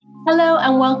Hello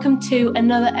and welcome to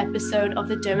another episode of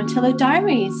the Dermatillo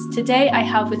Diaries. Today I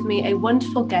have with me a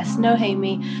wonderful guest,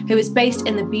 Nohemi, who is based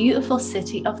in the beautiful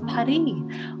city of Paris.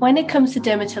 When it comes to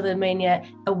dermatillomania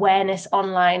awareness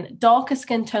online, darker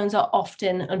skin tones are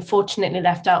often, unfortunately,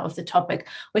 left out of the topic,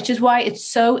 which is why it's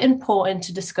so important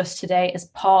to discuss today as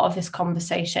part of this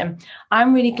conversation.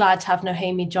 I'm really glad to have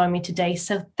Nohemi join me today,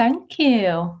 so thank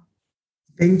you.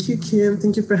 Thank you, Kim.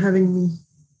 Thank you for having me.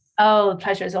 Oh, the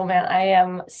pleasure is all mine. I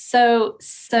am so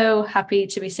happy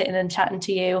to be sitting and chatting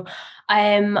to you.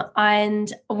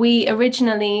 And we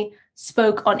originally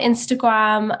spoke on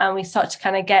Instagram and we started to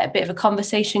kind of get a bit of a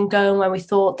conversation going where we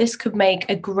thought this could make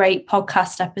a great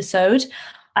podcast episode.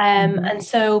 And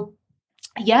so,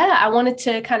 yeah, I wanted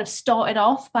to kind of start it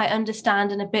off by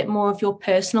understanding a bit more of your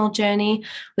personal journey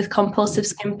with compulsive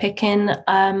skin picking,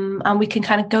 and we can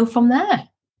kind of go from there.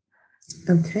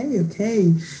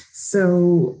 Okay.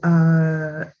 So,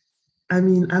 I've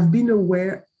been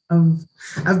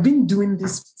I've been doing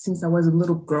this since I was a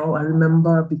little girl. I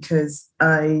remember because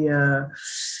my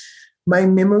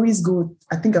memories go,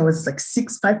 I think I was like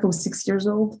 5 or 6 years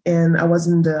old, and I was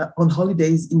on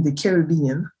holidays in the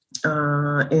Caribbean.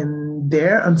 And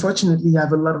there, unfortunately, I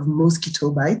have a lot of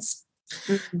mosquito bites.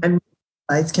 Mm-hmm. And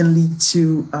bites can lead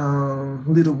to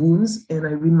little wounds. And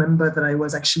I remember that I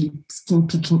was actually skin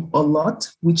picking a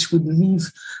lot, which would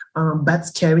leave bad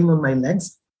scarring on my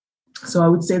legs. So I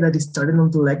would say that it started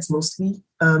on the legs mostly,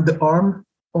 the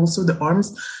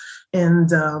arms.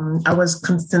 And I was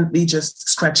constantly just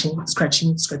scratching.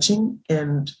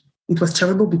 And it was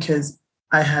terrible because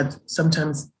I had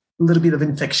sometimes a little bit of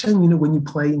infection, when you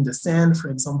play in the sand, for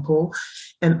example.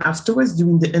 And afterwards,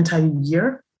 during the entire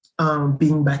year,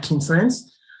 being back in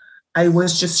France, I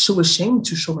was just so ashamed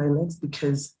to show my legs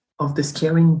because of the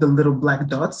scaring, the little black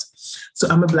dots. So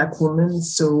I'm a Black woman.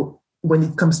 So when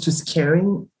it comes to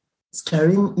scaring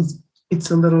it's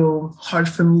a little hard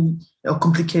for me or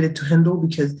complicated to handle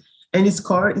because any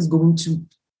scar is going to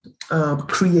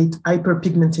create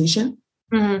hyperpigmentation.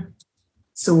 Mm-hmm.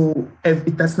 So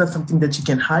that's not something that you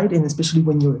can hide. And especially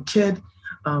when you're a kid,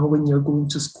 when you're going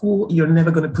to school, you're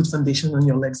never going to put foundation on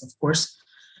your legs, of course.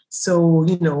 So,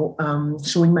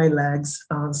 showing my legs,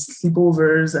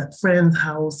 sleepovers at friend's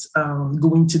house,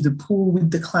 going to the pool with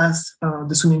the class,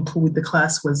 the swimming pool with the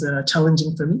class was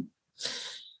challenging for me.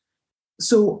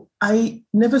 So I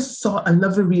never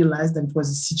realized that it was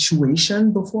a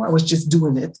situation before. I was just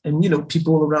doing it. And,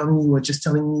 people around me were just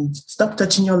telling me, stop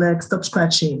touching your legs, stop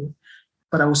scratching.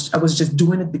 But I was just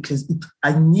doing it because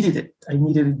I needed it. I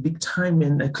needed it big time.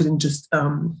 And I couldn't just,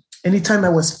 anytime I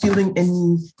was feeling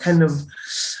any kind of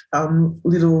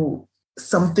little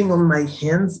something on my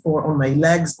hands or on my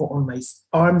legs or on my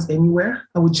arms, anywhere,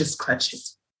 I would just scratch it.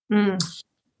 Mm.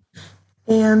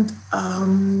 And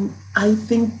I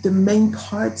think the main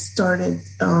part started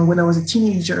when I was a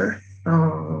teenager.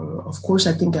 Of course,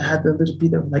 I think I had a little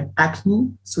bit of like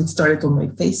acne, so it started on my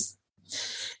face.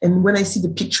 And when I see the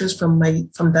pictures from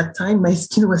that time, my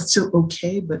skin was still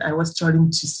okay, but I was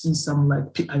starting to see some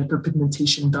like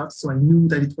hyperpigmentation dots. So I knew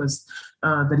that it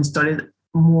started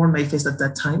more on my face at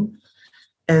that time.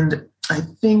 And I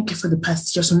think for the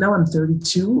past year, so now I'm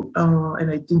 32,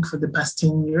 and I think for the past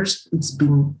 10 years, it's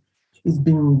been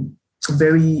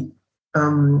very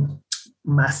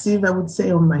massive, I would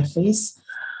say, on my face,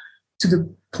 to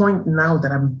the point now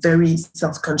that I'm very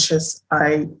self-conscious.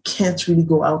 I can't really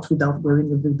go out without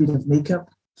wearing a little bit of makeup.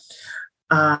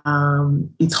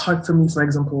 It's hard for me, for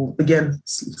example, again,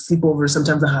 sleepovers.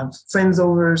 Sometimes I have friends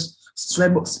over,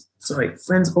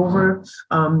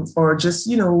 or just,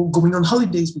 going on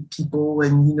holidays with people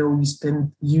and,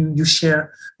 you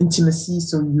share intimacy.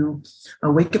 So you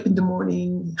wake up in the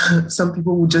morning. Some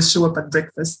people would just show up at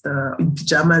breakfast in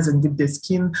pajamas and dip their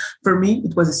skin. For me,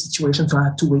 it was a situation. So I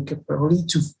had to wake up early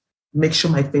to make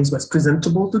sure my face was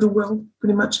presentable to the world,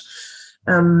 pretty much.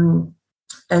 And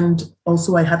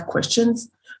also I had questions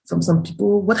from some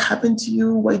people. What happened to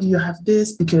you? Why do you have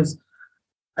this? Because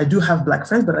I do have Black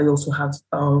friends, but I also have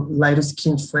lighter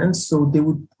skinned friends. So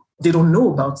they don't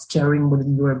know about scarring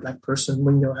when you're a Black person,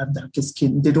 when you have darker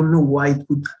skin. They don't know why it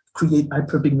would create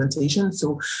hyperpigmentation.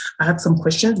 So I had some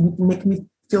questions which make me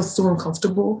feel so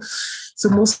uncomfortable. So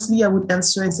mostly I would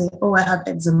answer and say, oh, I have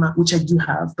eczema, which I do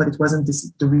have, but it wasn't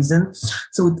the reason.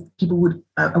 So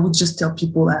I would just tell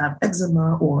people I have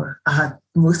eczema or I had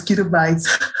mosquito bites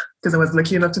because I was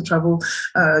lucky enough to travel,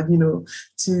 to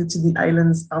the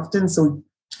islands often. So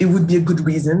it would be a good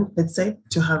reason, let's say,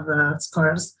 to have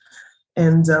scars.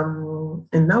 And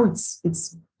now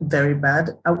it's very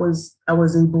bad. I was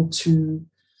able to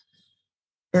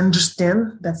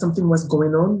understand that something was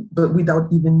going on, but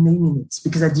without even naming it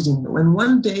because I didn't know. And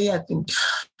one day, I think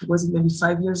was it maybe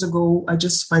 5 years ago, I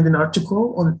just find an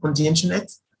article on the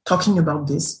internet talking about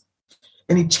this.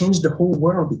 And it changed the whole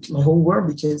world, my whole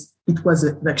world, because it was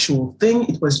an actual thing.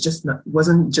 It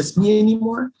wasn't just me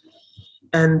anymore.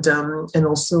 And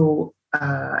also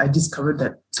I discovered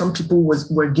that some people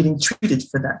were getting treated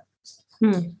for that.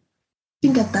 I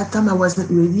think at that time I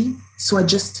wasn't ready. So I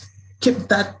just kept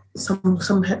that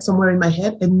somewhere in my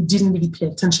head and didn't really pay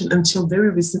attention until very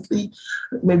recently,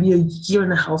 maybe a year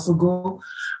and a half ago.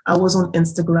 I was on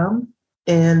Instagram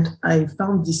and I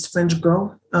found this French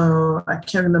girl. I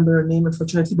can't remember her name,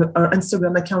 unfortunately, but her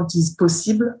Instagram account is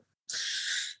Possible.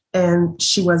 And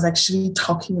she was actually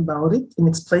talking about it and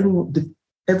explaining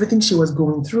everything she was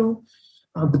going through,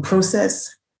 the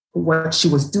process, what she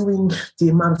was doing, the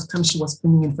amount of time she was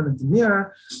spending in front of the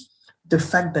mirror, the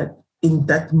fact that in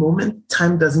that moment,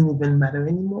 time doesn't even matter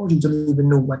anymore. You don't even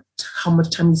know how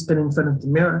much time you spend in front of the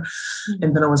mirror.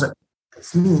 And then I was like,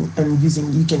 it's me. And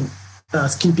you can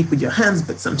skin pick with your hands,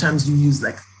 but sometimes you use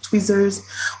like tweezers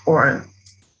or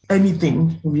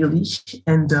anything really.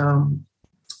 And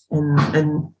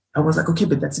I was like, okay,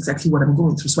 but that's exactly what I'm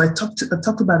going through. So I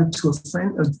talked about it to a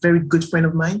friend, a very good friend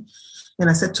of mine. And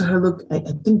I said to her, look, I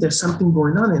think there's something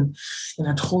going on. And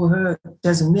I told her,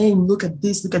 there's a name, look at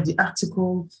this, look at the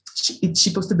article.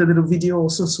 She posted a little video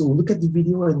also. So look at the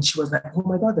video. And she was like, oh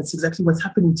my God, that's exactly what's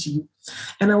happening to you.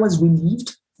 And I was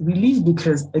relieved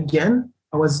because again,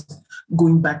 I was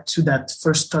going back to that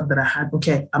first thought that I had,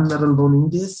 okay, I'm not alone in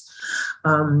this.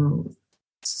 And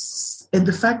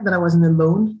the fact that I wasn't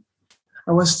alone,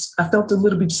 I felt a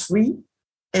little bit free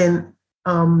and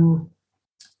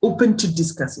open to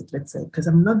discuss it, let's say, because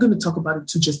I'm not going to talk about it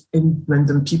to just any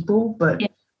random people, but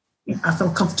I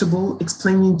felt comfortable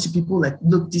explaining to people like,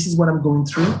 look, this is what I'm going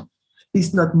through.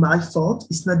 It's not my fault.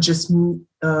 It's not just me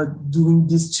doing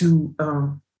this to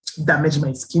damage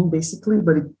my skin, basically,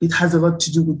 but it has a lot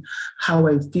to do with how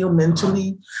I feel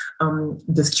mentally,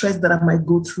 the stress that I might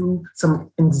go through,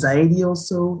 some anxiety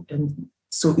also. And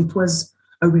so it was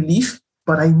a relief,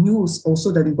 but I knew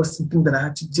also that it was something that I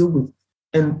had to deal with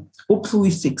and hopefully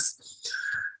fix.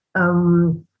 I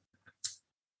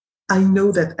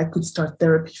know that I could start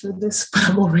therapy for this, but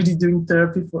I'm already doing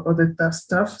therapy for other tough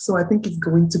stuff. So I think it's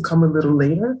going to come a little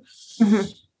later.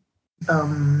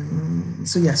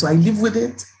 So I live with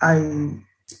it.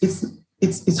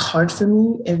 It's hard for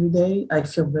me every day. I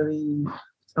feel very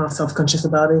self-conscious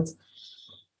about it.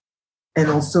 And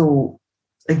also,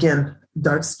 again,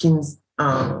 dark skins,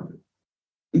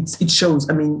 it shows.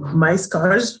 I mean, my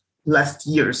scars last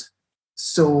years.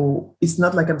 So it's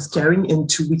not like I'm scarring and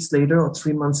 2 weeks later or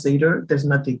 3 months later, there's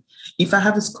nothing. If I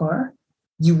have a scar,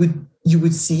 you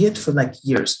would see it for like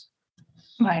years.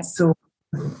 Right. So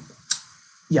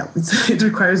yeah, it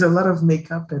requires a lot of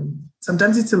makeup, and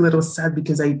sometimes it's a little sad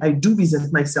because I do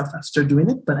resent myself after doing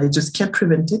it, but I just can't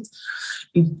prevent it.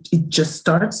 It just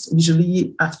starts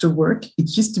usually after work.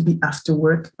 It used to be after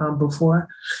work before.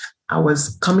 I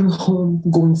was coming home,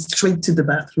 going straight to the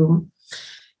bathroom,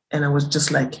 and I was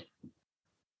just like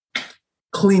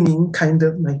cleaning kind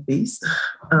of my face.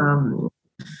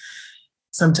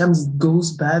 Sometimes it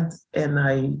goes bad, and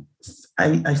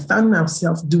I found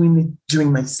myself doing it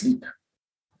during my sleep.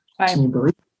 Right. Can you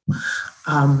believe?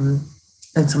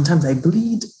 And sometimes I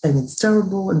bleed, and it's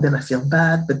terrible, and then I feel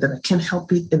bad, but then I can't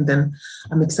help it. And then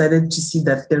I'm excited to see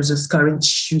that there's a scarring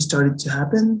tissue started to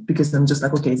happen, because I'm just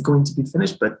like, okay, it's going to be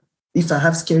finished. But if I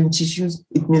have scarring tissues,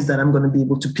 it means that I'm going to be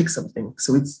able to pick something.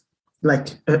 So it's like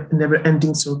a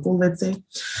never-ending circle, let's say.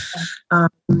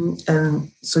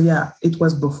 And so, yeah, it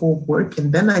was before work.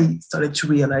 And then I started to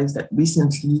realize that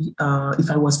recently, if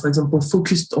I was, for example,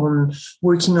 focused on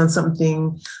working on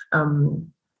something,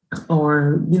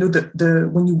 or, you know, the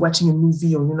when you're watching a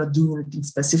movie or you're not doing anything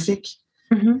specific,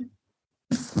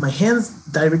 my hands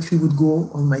directly would go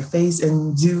on my face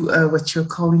and do what you're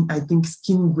calling, I think,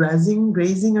 skin grazing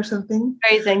or something.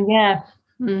 Grazing, yeah.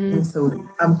 And so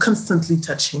I'm constantly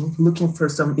touching, looking for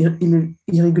some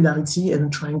irregularity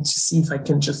and trying to see if I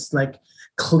can just like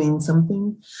clean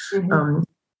something. Not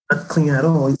clean at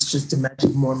all. It's just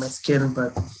damaging more my skin.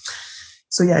 But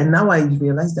so, yeah, and now I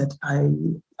realize that I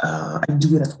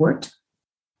do it at work.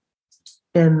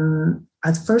 And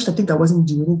at first, I think I wasn't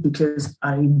doing it because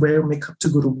I wear makeup to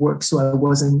go to work. So I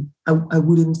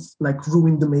wouldn't like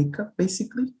ruin the makeup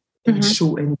basically and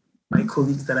show any my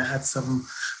colleagues that I had some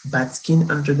bad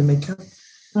skin under the makeup.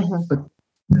 But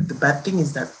the bad thing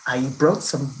is that I brought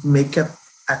some makeup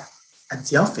at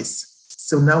the office.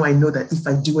 So now I know that if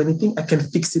I do anything, I can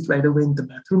fix it right away in the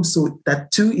bathroom. So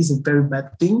that too is a very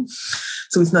bad thing.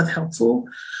 So it's not helpful.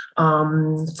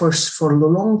 For a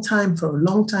long time,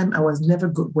 I was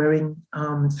never wearing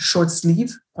short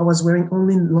sleeve. I was wearing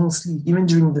only long sleeve, even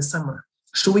during the summer.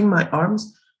 Showing my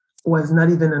arms was not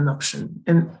even an option.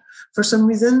 And for some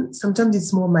reason, sometimes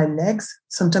it's more my legs,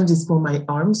 sometimes it's more my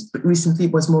arms. But recently,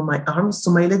 it was more my arms. So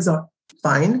my legs are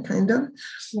fine, kind of,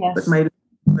 Yes. but my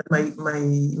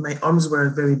arms were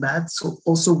very bad. So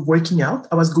also working out,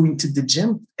 I was going to the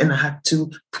gym and I had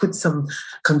to put some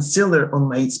concealer on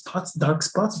my spots, dark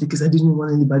spots, because I didn't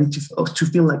want anybody to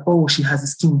feel like, oh, she has a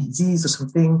skin disease or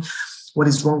something. What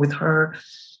is wrong with her?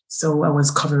 So I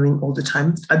was covering all the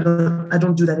time. I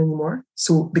don't do that anymore.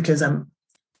 So because I'm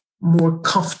more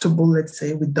comfortable, let's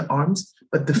say, with the arms,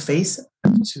 but the face,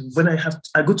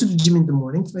 I go to the gym in the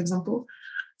morning, for example,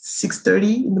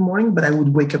 6:30 in the morning, but I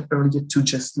would wake up earlier to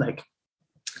just like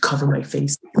cover my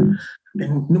face. And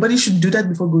nobody should do that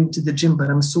before going to the gym, but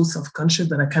I'm so self-conscious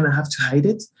that I kind of have to hide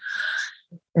it.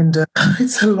 And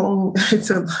it's hard.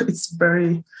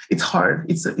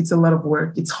 It's a lot of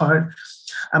work. It's hard.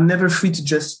 I'm never free to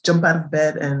just jump out of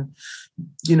bed and,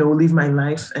 live my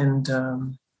life. And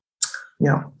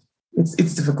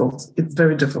it's difficult. It's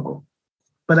very difficult.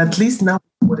 But at least now I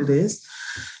know what it is.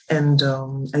 And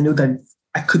I know that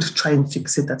I could try and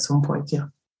fix it at some point. Yeah.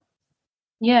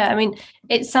 Yeah. I mean,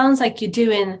 it sounds like you're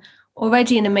doing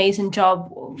already an amazing job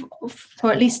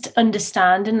for at least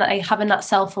understanding, like having that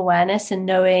self-awareness and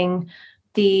knowing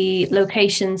the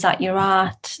locations that you're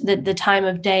at, the time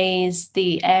of days,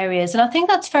 the areas. And I think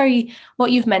that's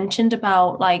what you've mentioned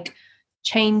about like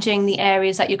changing the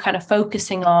areas that you're kind of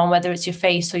focusing on, whether it's your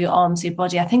face or your arms, your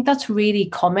body. I think that's really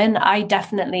common. I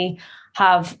definitely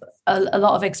have a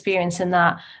lot of experience in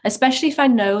that, especially if I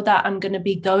know that I'm going to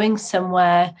be going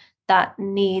somewhere that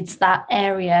needs that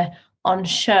area on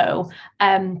show.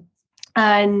 And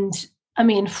I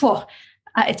mean,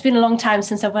 it's been a long time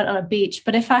since I went on a beach,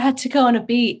 but if I had to go on a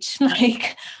beach,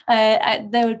 like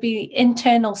there would be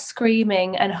internal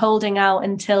screaming and holding out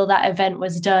until that event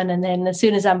was done. And then as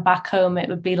soon as I'm back home, it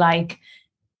would be like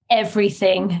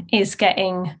everything is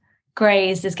getting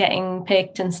grazed, is getting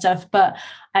picked and stuff.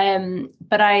 I'm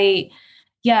very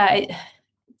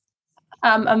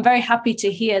happy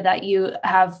to hear that you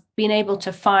have been able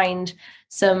to find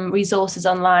some resources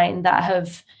online that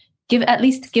have at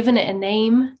least given it a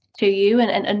name to you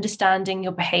and understanding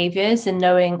your behaviors and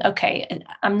knowing, okay,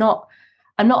 I'm not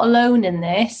alone in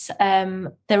this.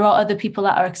 There are other people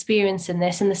that are experiencing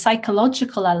this, and the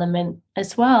psychological element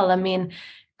as well. I mean,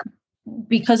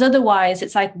 because otherwise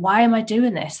it's like, why am I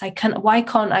doing this? Why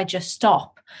can't I just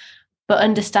stop? But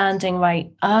understanding,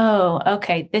 right, oh,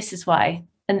 okay, this is why.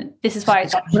 And this is why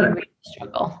it's actually really a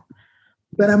struggle.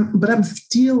 But I'm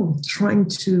still trying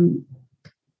to.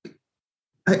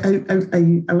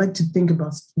 I like to think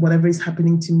about whatever is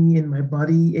happening to me in my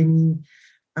body,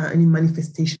 any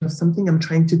manifestation of something. I'm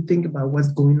trying to think about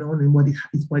what's going on and why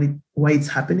it's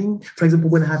happening. For example,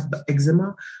 when I have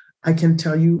eczeema, I can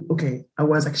tell you, okay, I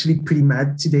was actually pretty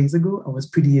mad 2 days ago. I was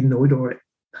pretty annoyed or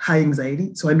high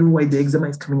anxiety, so I know why the eczema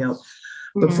is coming out.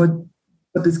 Mm-hmm. But for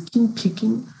the skin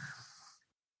picking,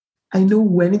 I know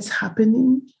when it's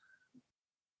happening,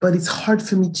 but it's hard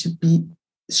for me to be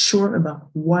sure about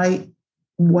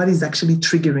what is actually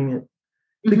triggering it,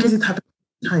 because it happens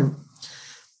all the time.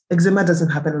 Eczema doesn't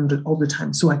happen all the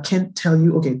time. So I can't tell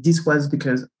you, okay, this was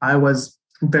because I was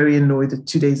very annoyed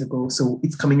 2 days ago, so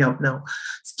it's coming out now.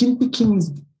 Skin picking is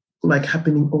like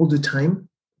happening all the time.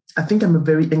 I think I'm a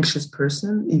very anxious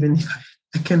person, even if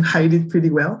I can hide it pretty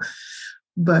well.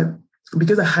 But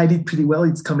because I hide it pretty well,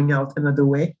 it's coming out another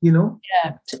way, Yeah.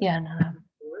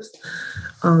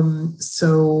 No.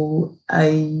 So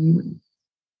I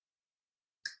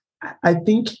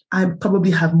think I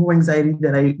probably have more anxiety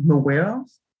than I'm aware of,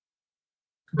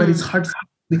 but it's hard for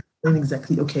me to explain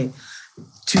exactly, okay,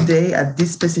 today at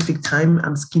this specific time,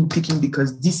 I'm skin picking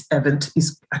because this event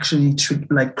is actually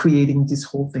creating this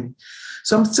whole thing.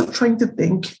 So I'm still trying to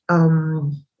think,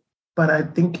 but I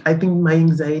think my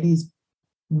anxiety is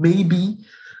maybe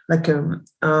like a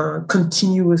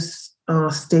continuous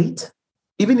state.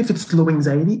 Even if it's low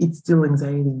anxiety, it's still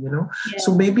anxiety, Yeah.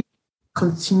 So maybe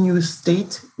continuous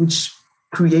state, which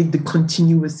create the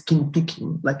continuous skin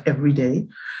picking, like every day.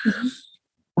 Mm-hmm.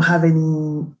 I don't have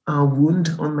any wound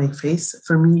on my face.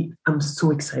 For me, I'm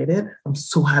so excited. I'm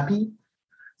so happy.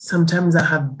 Sometimes I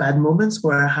have bad moments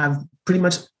where I have pretty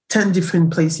much 10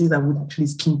 different places that would actually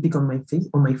skin pick on my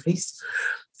face.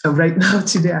 Right now,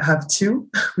 today, I have 2,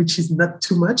 which is not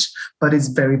too much, but it's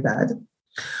very bad.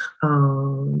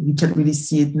 You can't really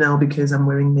see it now because I'm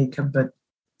wearing makeup, but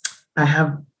I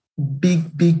have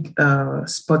big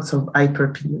spots of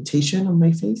hyperpigmentation on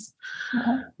my face.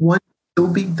 Okay. One so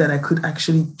big that I could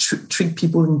actually trick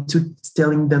people into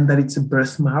telling them that it's a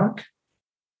birthmark.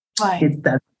 Right. It's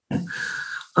that.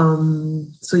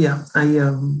 So yeah,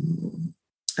 I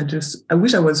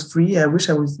wish I was free. I wish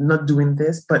I was not doing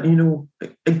this, but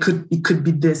it could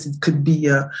be this. It could be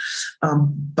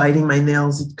biting my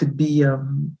nails. It could be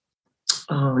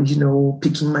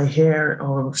picking my hair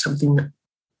or something,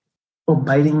 or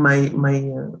biting my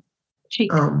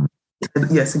cheek.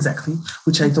 Yes, exactly,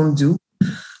 which I don't do.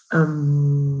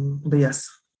 But yes.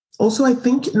 Also, I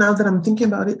think now that I'm thinking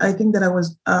about it, I think that I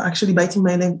was actually biting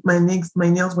my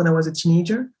nails when I was a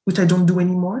teenager, which I don't do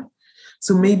anymore.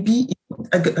 So maybe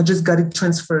I just got it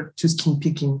transferred to skin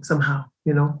picking somehow,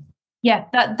 Yeah,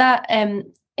 that's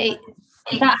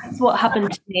what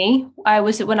happened to me.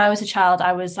 When I was a child,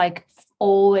 I was like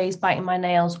always biting my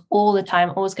nails all the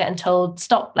time, always getting told,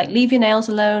 stop, like leave your nails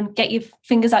alone, get your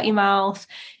fingers out your mouth.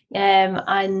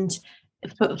 And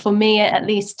for me, at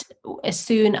least, as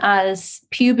soon as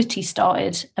puberty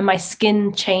started and my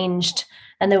skin changed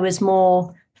and there was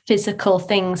more physical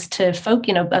things to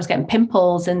focus, I was getting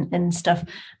pimples and stuff.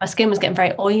 My skin was getting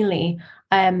very oily.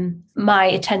 My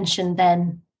attention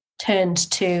then turned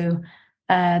to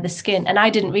the skin, and I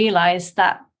didn't realize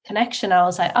that connection. I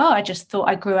was like, oh, I just thought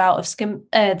I grew out of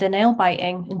the nail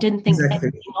biting and didn't think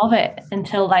anything of it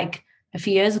until like a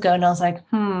few years ago. And I was like,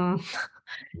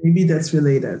 maybe that's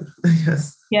related.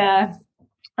 Yes. Yeah.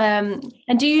 And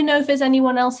do you know if there's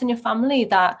anyone else in your family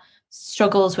that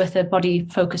struggles with a body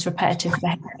focused repetitive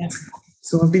behavior?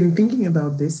 So I've been thinking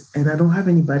about this, and I don't have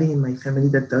anybody in my family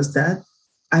that does that.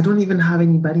 I don't even have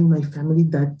anybody in my family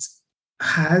that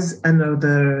has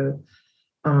another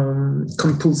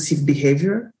compulsive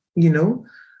behavior, in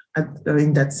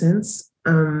that sense.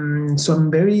 So I'm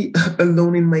very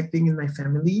alone in my thing in my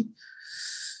family.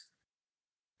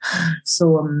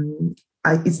 So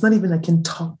it's not even I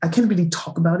can't really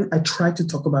talk about it. I try to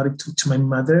talk about it to my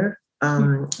mother.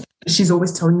 She's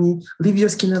always telling me, leave your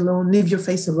skin alone, leave your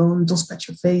face alone, don't scratch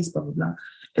your face, blah, blah, blah.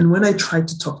 And when I tried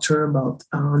to talk to her about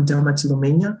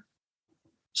dermatillomania,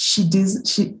 she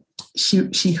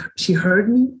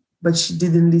heard me, but she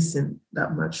didn't listen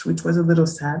that much, which was a little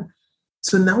sad.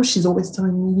 So now she's always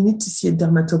telling me, you need to see a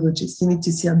dermatologist. You need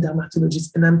to see a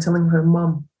dermatologist. And I'm telling her,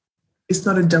 Mom, it's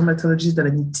not a dermatologist that I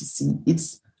need to see.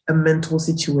 It's a mental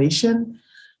situation.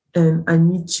 And I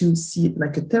need to see it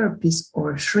like a therapist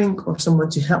or a shrink or someone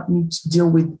to help me to deal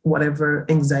with whatever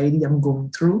anxiety I'm going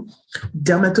through.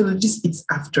 Dermatologist, it's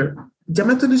after.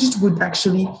 Dermatologist would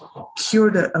actually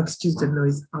cure excuse the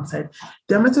noise outside.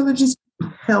 Dermatologist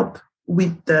would help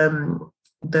with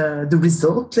the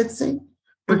result, let's say.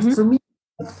 But for me,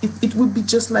 it would be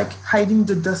just like hiding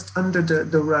the dust under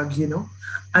the rug,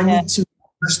 I need to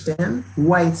understand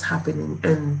why it's happening.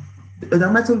 And a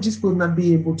dermatologist will not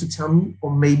be able to tell me,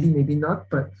 or maybe not,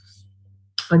 but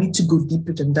I need to go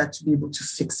deeper than that to be able to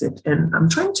fix it. And I'm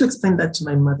trying to explain that to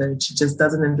my mother, and she just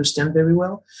doesn't understand very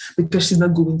well because she's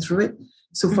not going through it.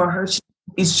 So for her,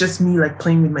 it's just me like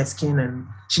playing with my skin, and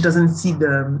she doesn't see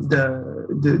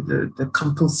the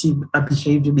compulsive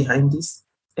behavior behind this.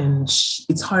 And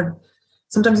it's hard.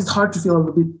 Sometimes it's hard to feel a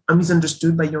little bit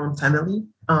misunderstood by your own family.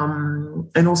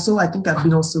 And also, I think I've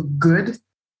been also good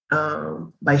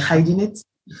by hiding it.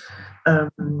 I've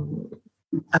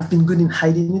been good in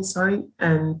hiding it, sorry.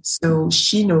 And so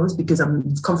she knows because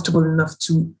I'm comfortable enough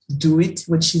to do it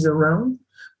when she's around,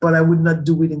 but I would not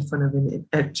do it in front of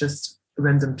just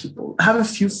random people. I have a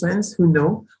few friends who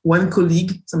know. One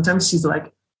colleague, sometimes she's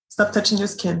like, stop touching your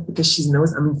skin, because she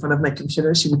knows I'm in front of my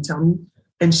computer. She would tell me,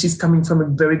 and she's coming from a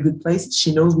very good place.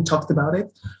 She knows we talked about it.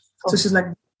 So she's like,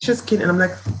 your skin. And I'm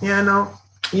like, yeah, I know.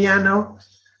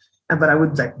 But I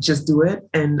would like just do it.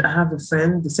 And I have a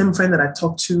friend, the same friend that I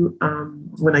talked to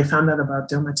when I found out about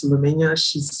dermatillomania.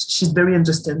 She's very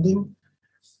understanding,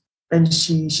 and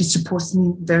she supports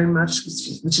me very much,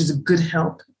 which is a good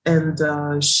help. And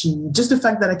just the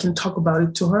fact that I can talk about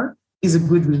it to her is a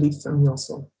good relief for me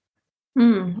also.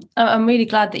 I'm really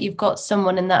glad that you've got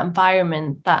someone in that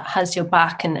environment that has your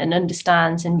back and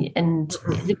understands and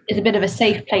is a bit of a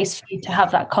safe place for you to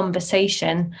have that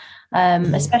conversation,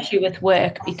 especially with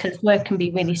work, because work can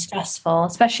be really stressful,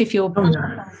 especially if you're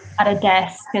at a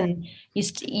desk and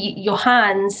your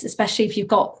hands, especially if you've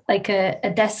got like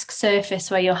a desk surface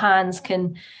where your hands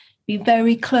can be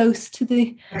very close to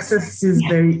the access is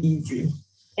very easy.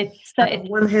 It's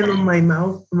one hand on my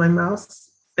mouth,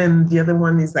 and the other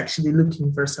one is actually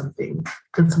looking for something.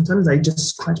 And sometimes I just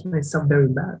scratch myself very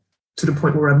bad to the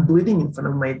point where I'm bleeding in front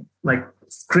of my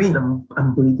screen.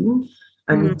 I'm bleeding.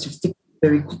 I need to fix it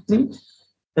very quickly.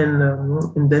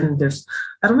 And then there's,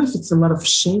 I don't know if it's a lot of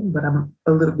shame, but I'm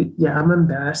a little bit, yeah, I'm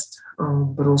embarrassed.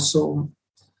 But also,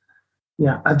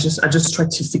 yeah, I just try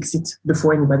to fix it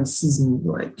before anybody sees me.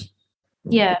 Like,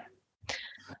 Yeah.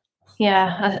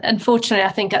 Yeah. Unfortunately,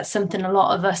 I think that's something a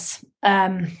lot of us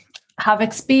have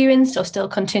experienced or still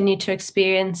continue to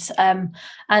experience. And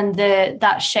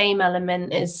that shame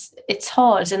element it's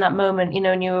hard in that moment, you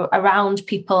know, when you're around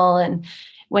people and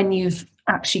when you've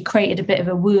actually created a bit of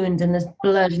a wound and there's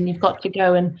blood and you've got to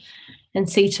go and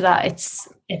see to that.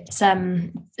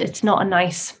 It's not a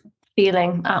nice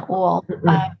feeling at all.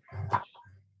 I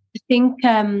think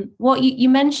what you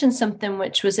mentioned something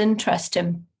which was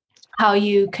interesting, how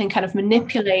you can kind of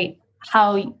manipulate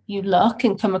how you look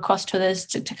and come across to others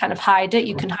to kind of hide it.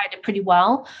 You can hide it pretty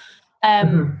well.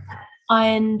 And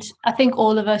I think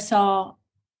all of us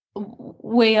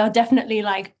we are definitely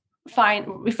like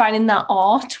we're finding that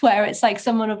art where it's like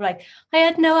someone of like, I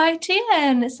had no idea.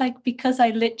 And it's like, because I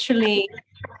literally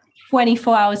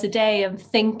 24 hours a day am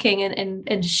thinking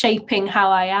and shaping how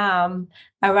I am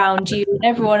around you and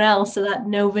everyone else so that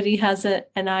nobody has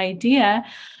an idea.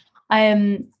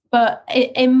 But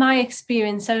in my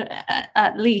experience,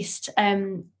 at least,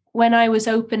 when I was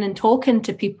open and talking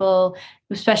to people,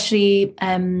 especially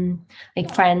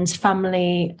like friends,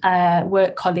 family,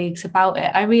 work colleagues about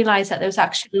it, I realized that there was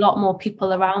actually a lot more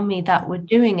people around me that were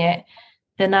doing it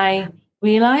than I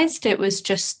realized. It was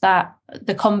just that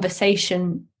the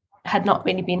conversation had not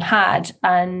really been had.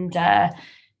 And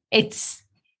it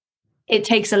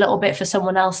takes a little bit for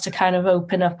someone else to kind of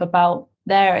open up about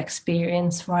their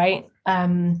experience, right?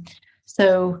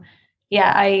 So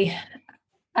yeah,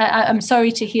 I'm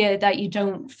sorry to hear that you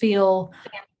don't feel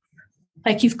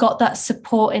like you've got that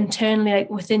support internally, like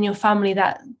within your family,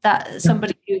 that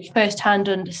somebody who firsthand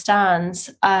understands.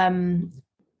 And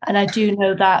I do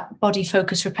know that body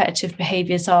focused repetitive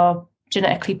behaviors are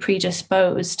genetically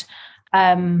predisposed.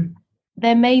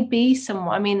 There may be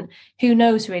someone, I mean, who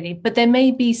knows really, but there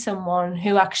may be someone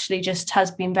who actually just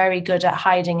has been very good at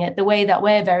hiding it, the way that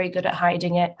we're very good at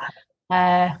hiding it.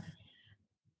 I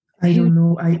don't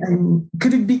know. I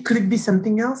could it be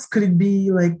something else? Could it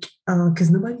be like because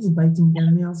nobody's biting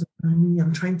their nails around me?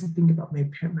 I'm trying to think about my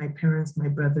parents, my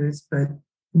brothers, but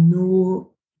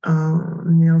no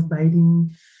nails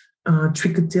biting.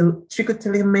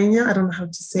 Trichotillomania. I don't know how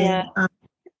to say.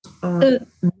 It.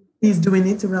 He's doing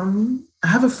it around me. I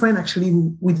have a friend actually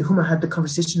with whom I had the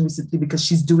conversation recently because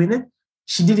she's doing it.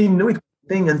 She didn't know it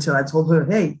thing until I told her,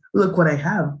 "Hey, look what I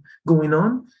have going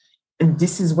on." And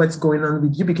this is what's going on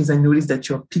with you because I noticed that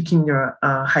you're picking your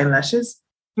eyelashes.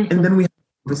 Mm-hmm. And then we had a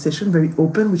conversation, very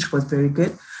open, which was very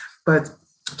good. But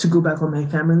to go back on my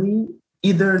family,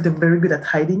 either they're very good at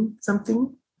hiding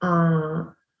something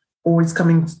or it's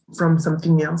coming from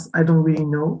something else. I don't really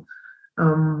know.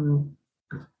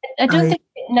 I don't think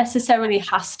it necessarily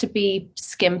has to be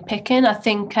skin picking. I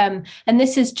think, and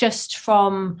this is just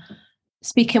from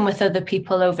speaking with other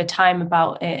people over time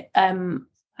about it.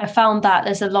 I found that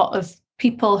there's a lot of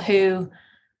people who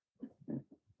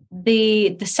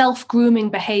the self-grooming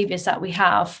behaviors that we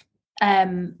have,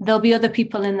 there'll be other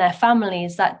people in their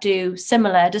families that do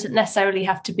similar. It doesn't necessarily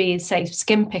have to be, say,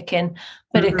 skin picking,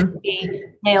 but it could be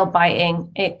nail biting.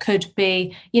 It could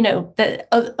be, you know, the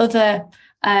other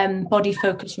body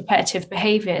focused repetitive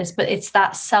behaviors, but it's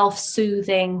that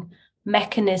self-soothing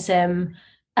mechanism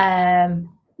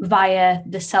via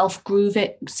the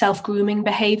self-grooming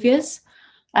behaviors.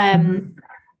 So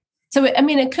I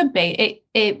mean, it could be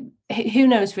it who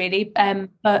knows really,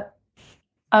 but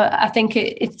I think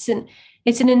it's an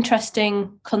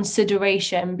interesting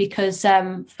consideration because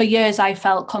for years I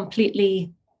felt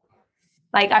completely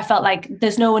like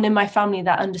there's no one in my family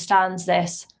that understands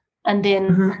this, and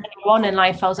then later on in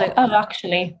life I was like, oh,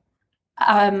 actually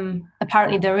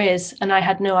apparently there is, and I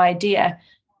had no idea.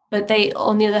 But they,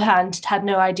 on the other hand, had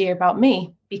no idea about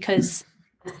me because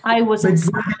I wasn't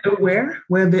aware.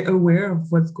 Were they aware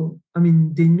of what's going? I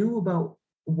mean, they knew about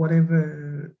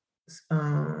whatever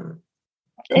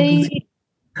they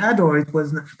had, or it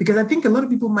was not. Because I think a lot of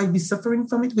people might be suffering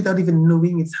from it without even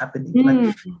knowing it's happening.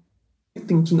 Like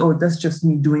thinking, "Oh, that's just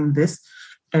me doing this."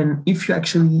 And if you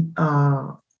actually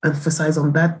emphasize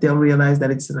on that, they'll realize that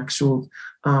it's an actual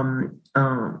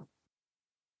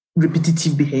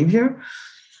repetitive behavior.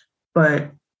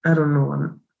 But I don't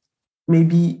know.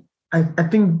 Maybe. I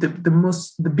think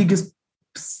the biggest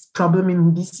problem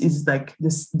in this is like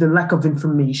the lack of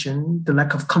information, the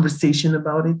lack of conversation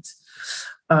about it,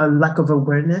 lack of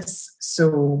awareness.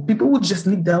 So people would just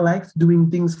live their life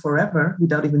doing things forever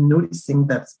without even noticing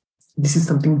that this is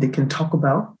something they can talk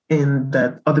about and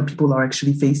that other people are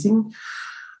actually facing.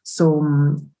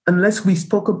 So unless we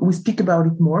speak about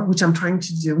it more, which I'm trying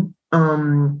to do,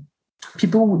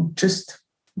 people would just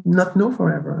not know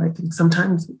forever. I think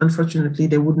sometimes, unfortunately,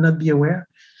 they would not be aware.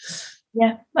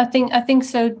 Yeah, I think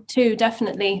so too,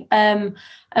 definitely. And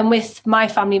with my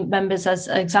family members as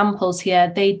examples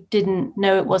here, they didn't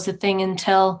know it was a thing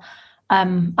until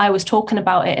I was talking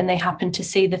about it, and they happened to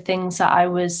see the things that I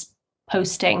was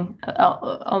posting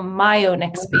on my own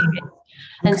experience.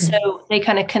 Okay. And so they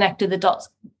kind of connected the dots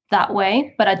that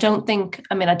way. But I don't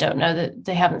know that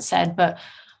they haven't said, but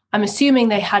I'm assuming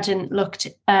they hadn't looked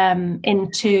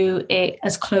into it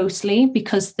as closely,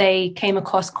 because they came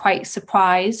across quite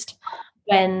surprised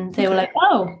when they were like,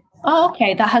 oh,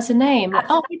 okay, that has a name. Like,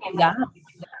 oh, we do that.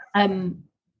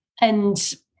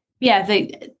 And yeah,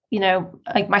 they,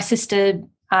 like my sister,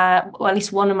 well, at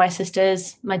least one of my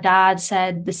sisters, my dad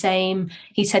said the same.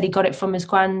 He said he got it from his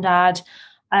granddad.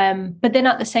 But then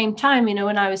at the same time,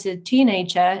 when I was a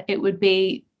teenager, it would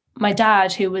be my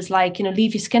dad who was like,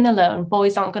 leave your skin alone.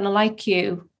 Boys aren't going to like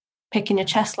you picking your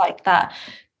chest like that.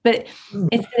 But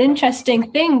it's an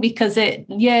interesting thing, because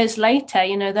years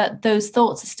later, that those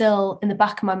thoughts are still in the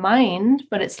back of my mind.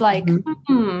 But it's like,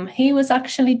 he was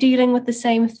actually dealing with the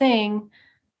same thing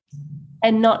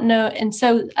and not know. And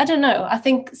so I don't know. I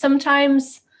think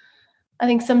sometimes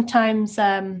it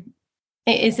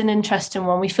is an interesting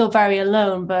one. We feel very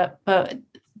alone, but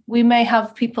we may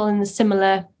have people in a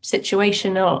similar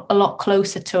situation or a lot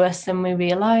closer to us than we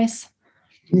realize.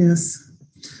 Yes.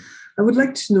 I would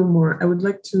like to know more.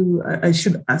 I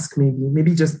should ask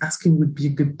maybe just asking would be a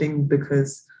good thing,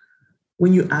 because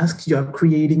when you ask, you're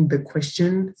creating the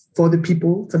question for the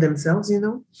people, for themselves,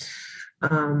 and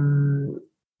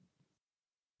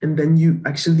then you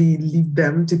actually leave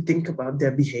them to think about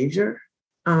their behavior.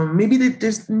 Maybe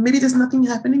there's nothing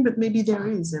happening, but maybe there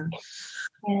is. And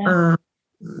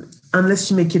unless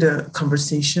you make it a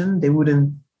conversation, they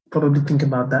wouldn't probably think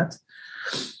about that.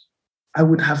 I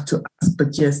would have to ask,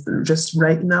 but yes, just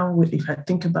right now, if I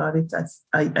think about it,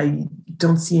 I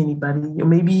don't see anybody. Or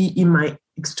maybe in my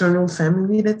external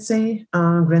family, let's say,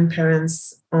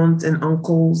 grandparents, aunts and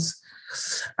uncles,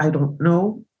 I don't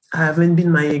know. I haven't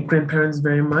been my grandparents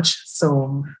very much,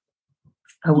 so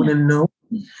I wouldn't know.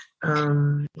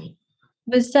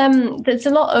 There's a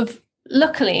lot of,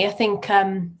 luckily, I think,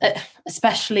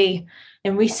 especially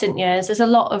in recent years, there's a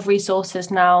lot of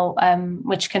resources now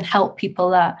which can help people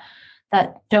that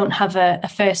don't have a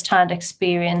first-hand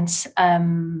experience, at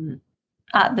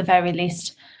the very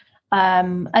least,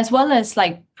 as well as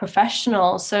like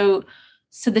professionals. So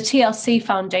the TLC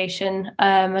Foundation,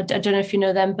 I don't know if you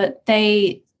know them, but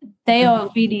they're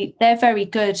very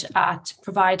good at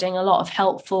providing a lot of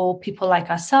help for people like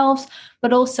ourselves,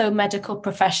 but also medical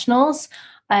professionals.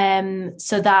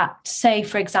 So that, say,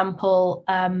 for example,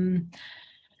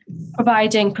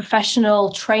 providing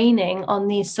professional training on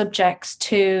these subjects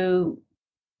to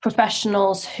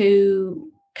professionals who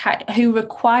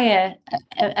require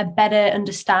a better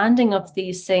understanding of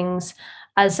these things,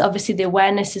 as obviously the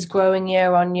awareness is growing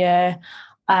year on year.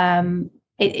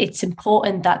 It's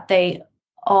important that they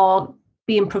are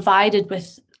being provided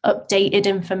with updated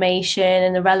information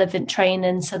and the relevant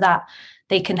training, so that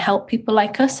they can help people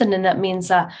like us. And then that means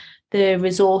that the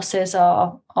resources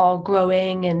are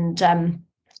growing, and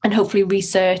hopefully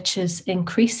research is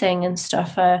increasing and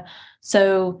stuff.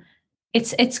 So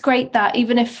it's great that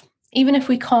even if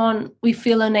we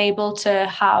feel unable to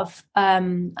have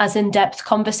as in-depth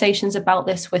conversations about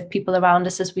this with people around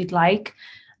us as we'd like,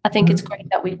 I think it's great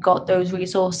that we've got those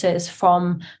resources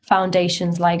from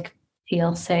foundations like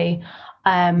TLC,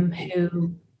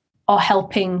 who are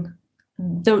helping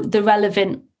the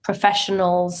relevant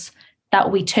professionals that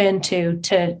we turn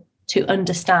to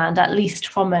understand, at least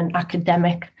from an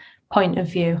academic point of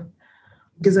view.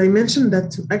 Because I mentioned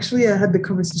that actually I had the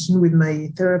conversation with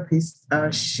my therapist.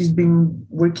 She's been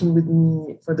working with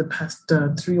me for the past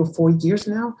 3 or 4 years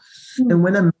now. And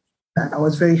when I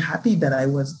was very happy that I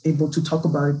was able to talk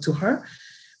about it to her,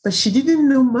 but she didn't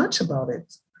know much about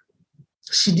it.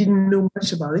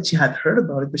 She had heard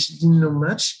about it, but she didn't know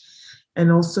much.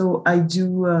 And also I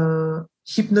do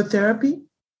hypnotherapy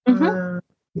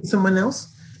with someone else.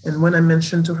 And when I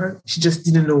mentioned to her, she just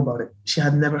didn't know about it. She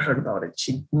had never heard about it.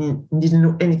 She didn't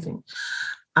know anything.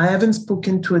 I haven't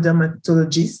spoken to a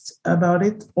dermatologist about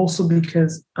it, also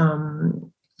because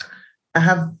I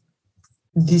have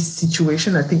this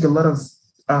situation I think a lot of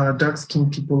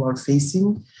dark-skinned people are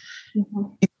facing.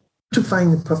 To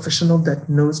find a professional that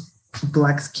knows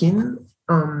Black skin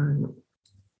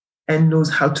and knows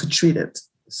how to treat it.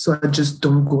 So I just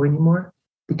don't go anymore,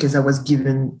 because I was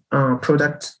given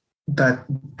products that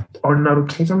are not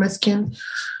okay for my skin.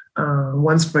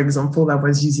 Once, for example, I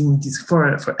was using this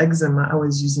for eczema. I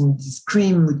was using this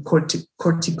cream with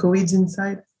corticoids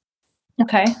inside.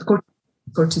 Okay.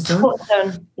 Cortisone.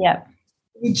 Cortisone. Yeah.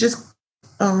 It just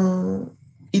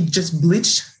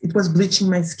bleached. It was bleaching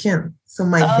my skin. So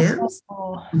my hands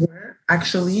were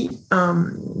actually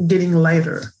getting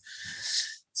lighter.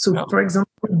 So, for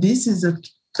example, this is a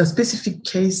specific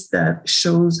case that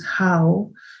shows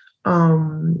how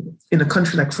in a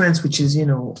country like France, which is,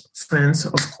 France,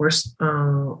 of course,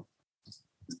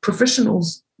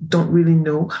 professionals don't really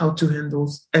know how to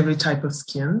handle every type of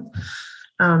skin.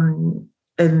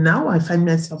 And now I find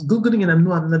myself Googling, and I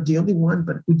know I'm not the only one,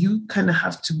 but you kind of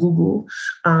have to Google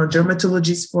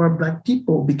dermatologists for Black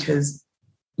people, because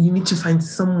you need to find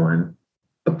someone,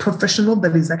 a professional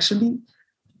that is actually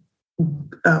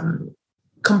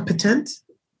competent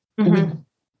with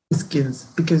skins,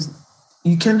 because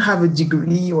you can have a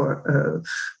degree or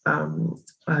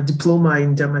a diploma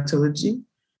in dermatology,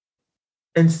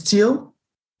 and still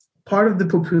part of the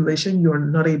population you're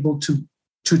not able to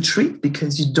treat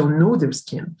because you don't know their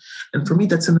skin. And for me,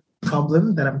 that's another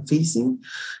problem that I'm facing.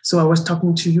 So I was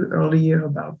talking to you earlier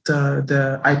about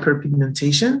the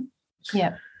hyperpigmentation.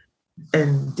 Yeah.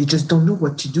 And they just don't know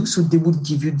what to do. So they would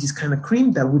give you this kind of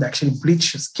cream that would actually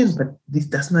bleach your skin. But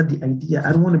that's not the idea.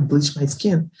 I don't want to bleach my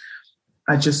skin.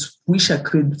 I just wish I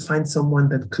could find someone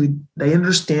that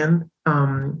understand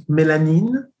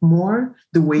melanin more,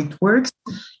 the way it works,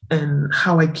 and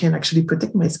how I can actually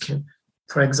protect my skin.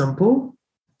 For example,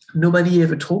 nobody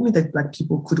ever told me that Black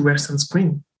people could wear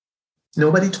sunscreen.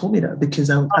 Nobody told me that, because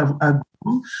I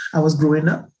was growing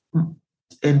up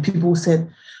and people said,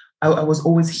 I was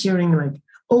always hearing like,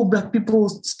 oh, Black people,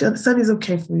 the sun is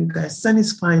okay for you guys. Sun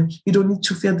is fine. You don't need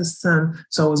to fear the sun.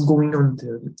 So I was going on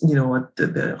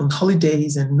on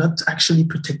holidays and not actually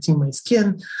protecting my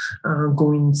skin,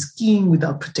 going skiing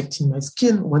without protecting my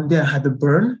skin. One day I had a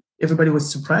burn. Everybody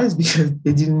was surprised because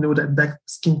they didn't know that Black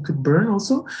skin could burn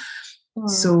also.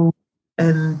 So,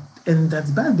 and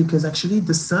that's bad, because actually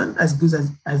the sun, as good as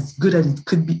it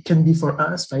can be for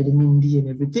us, vitamin D and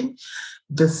everything,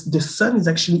 the sun is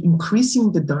actually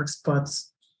increasing the dark spots.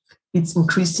 It's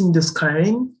increasing the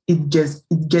scarring. It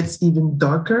gets even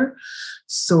darker.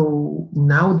 So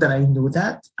now that I know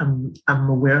that, I'm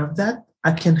aware of that,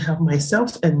 I can help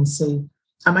myself and say,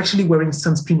 I'm actually wearing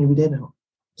sunscreen every day now.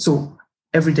 So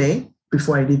every day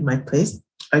before I leave my place,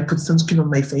 I put sunscreen on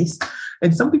my face.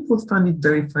 And some people find it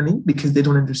very funny because they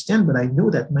don't understand, but I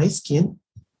know that my skin,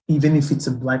 even if it's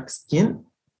a Black skin,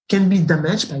 can be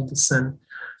damaged by the sun.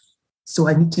 So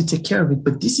I need to take care of it.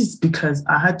 But this is because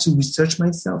I had to research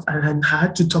myself, and I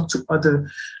had to talk to other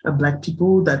Black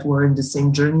people that were in the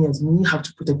same journey as me, how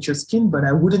to protect your skin. But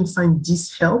I wouldn't find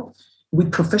this help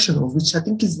with professionals, which I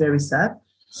think is very sad.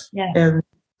 Yeah. And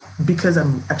because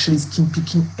I'm actually skin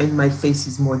picking and my face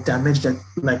is more damaged than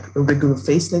like a regular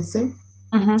face, let's say,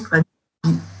 I need to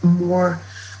be more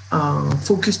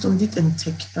focused on it and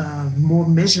take more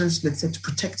measures, let's say, to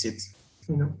protect it,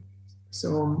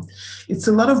 So it's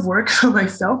a lot of work for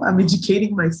myself. I'm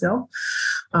educating myself,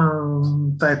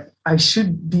 but I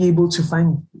should be able to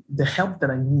find the help that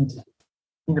I need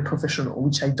in a professional,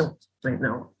 which I don't right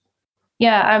now.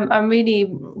 Yeah, I'm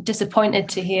really disappointed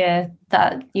to hear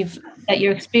that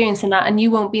you're experiencing that, and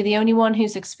you won't be the only one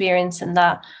who's experiencing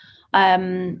that.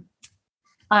 And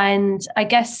I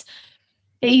guess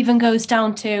it even goes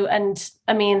down to, and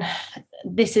I mean,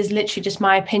 this is literally just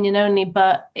my opinion only,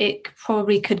 but it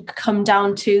probably could come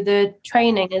down to the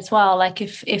training as well. Like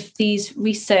if these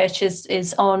research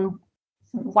is on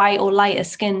white or lighter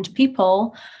skinned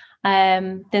people,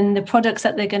 then the products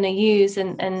that they're going to use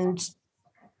and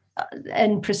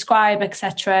prescribe,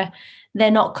 etc., they're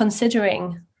not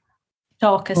considering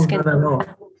darker skin. Not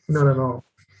at all.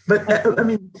 But I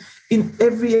mean, in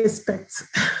every aspect,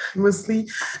 most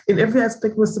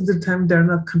of the time, they're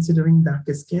not considering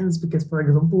darker skins, because, for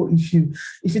example, if you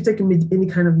take any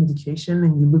kind of medication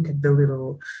and you look at the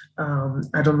little,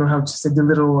 I don't know how to say, the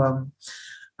little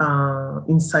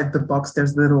inside the box,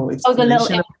 there's little explanation. The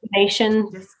little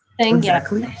information thing.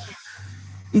 Exactly. Yeah.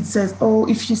 It says,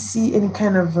 if you see any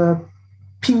kind of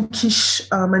pinkish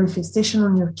manifestation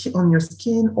on your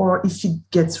skin, or if it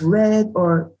gets red,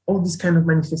 or all this kind of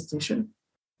manifestation,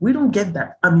 we don't get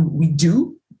that. I mean, we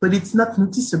do, but it's not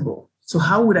noticeable. So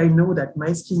how would I know that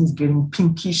my skin is getting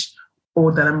pinkish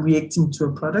or that I'm reacting to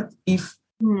a product if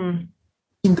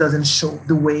it doesn't show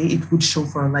the way it would show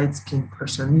for a light-skinned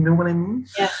person? You know what I mean?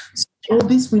 Yeah. So all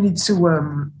this we need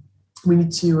to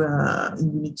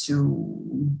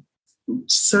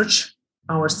search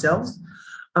ourselves.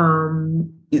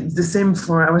 It's the same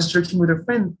for, I was joking with a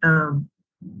friend,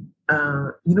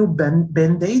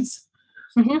 Band-Aids.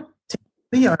 Mm-hmm.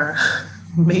 They are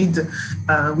made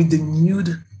with the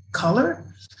nude color,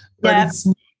 but it's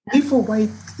made for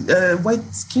white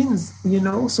skins,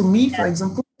 So me, for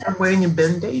example, I'm wearing a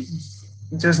Band-Aid.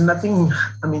 There's nothing,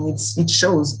 I mean, it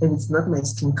shows, and it's not my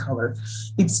skin color.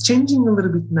 It's changing a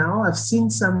little bit now. I've seen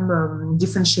some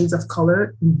different shades of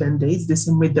color in Band-Aids, the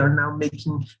same way they're now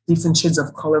making different shades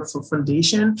of color for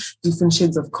foundation, different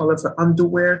shades of color for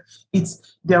underwear.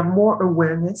 There are more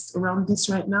awareness around this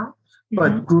right now.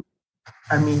 But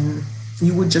I mean,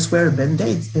 you would just wear a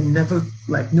Band-Aid and never,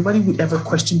 nobody would ever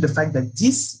question the fact that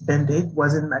this Band-Aid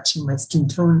wasn't matching my skin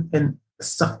tone. And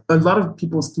a lot of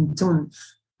people's skin tones,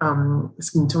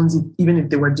 even if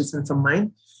they were different from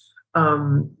mine.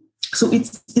 So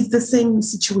it's the same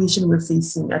situation we're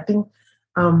facing. I think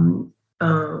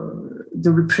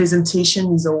the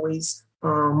representation is always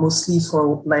mostly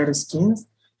for lighter skins,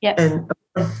 and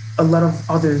a lot of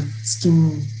other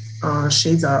skin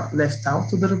shades are left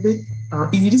out a little bit.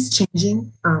 It is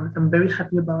changing. I'm very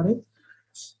happy about it.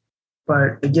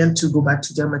 But again, to go back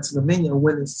to dermatillomania,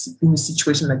 when it's in a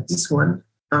situation like this one,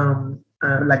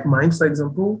 like mine, for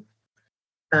example,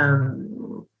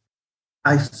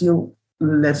 I feel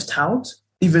left out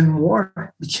even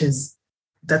more because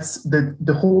that's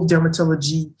the whole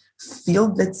dermatology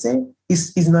field, let's say,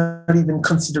 is not even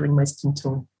considering my skin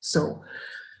tone. So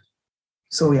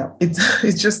yeah,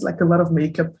 it's just like a lot of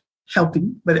makeup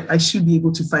helping, but I should be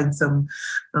able to find some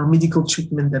medical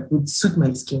treatment that would suit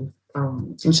my skin,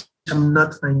 which I'm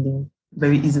not finding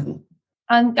very easily.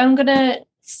 I'm gonna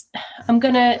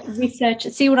research,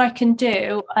 see what I can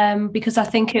do, because I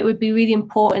think it would be really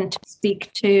important to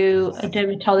speak to a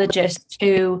dermatologist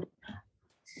who,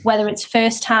 whether it's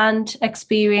first-hand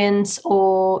experience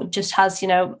or just has,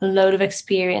 a load of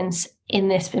experience in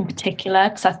this in particular,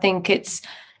 because I think it's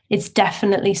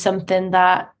definitely something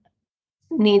that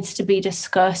needs to be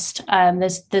discussed.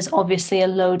 There's obviously a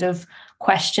load of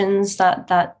questions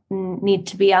that need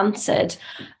to be answered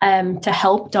to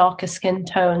help darker skin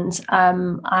tones,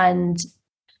 and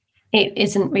it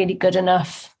isn't really good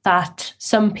enough that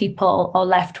some people are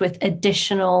left with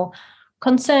additional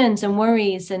concerns and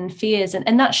worries and fears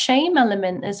and that shame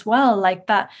element as well, like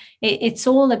that. It's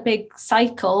all a big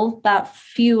cycle that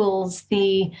fuels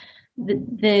the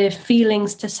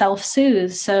feelings to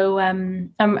self-soothe. So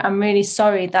I'm really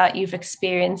sorry that you've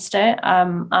experienced it,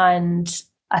 and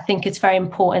I think it's very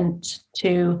important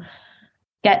to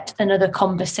get another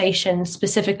conversation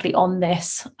specifically on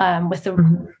this with the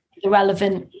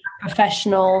relevant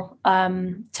professional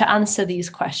to answer these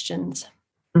questions.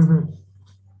 Mm-hmm.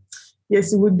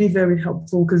 Yes, it would be very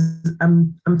helpful because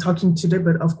I'm talking today,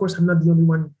 but of course I'm not the only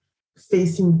one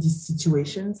facing these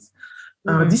situations.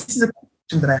 This is a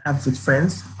that I have with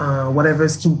friends, whatever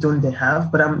skin tone they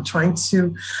have, but I'm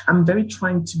very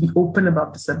trying to be open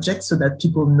about the subject so that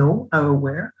people know, are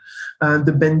aware.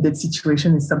 The Band-Aid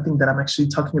situation is something that I'm actually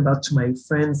talking about to my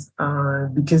friends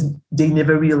because they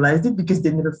never realized it, because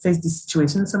they never faced this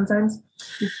situation sometimes.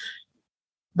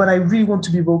 But I really want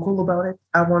to be vocal about it.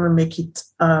 I want to make it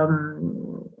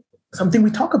something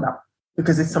we talk about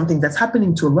because it's something that's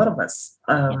happening to a lot of us.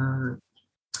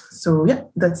 So yeah,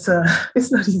 that's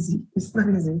it's not easy. It's not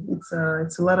easy.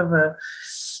 It's a lot of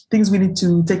things we need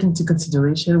to take into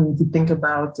consideration. We need to think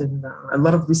about, and a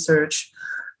lot of research,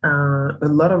 a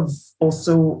lot of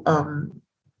also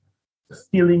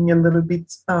feeling a little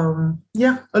bit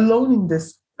alone in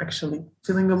this. Actually,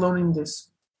 feeling alone in this.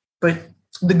 But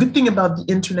the good thing about the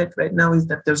internet right now is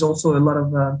that there's also a lot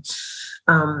of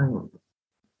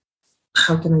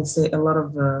how can I say, a lot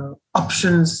of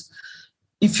options.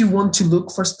 If you want to look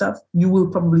for stuff, you will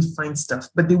probably find stuff,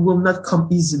 but they will not come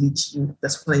easily to you.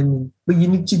 That's what I mean. But you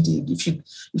need to dig. If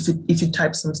you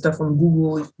type some stuff on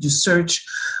Google, if you search,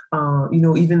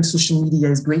 even social media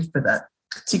is great for that.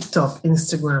 TikTok,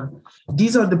 Instagram.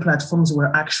 These are the platforms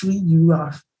where actually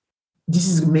this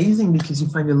is amazing because you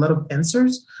find a lot of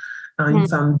answers. You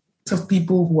found lots of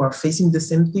people who are facing the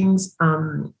same things.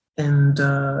 And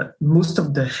most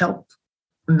of the help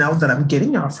now that I'm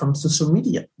getting are from social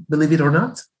media, believe it or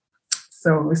not.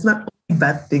 So it's not only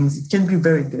bad things. It can be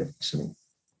very good, actually.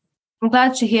 I'm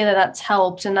glad to hear that that's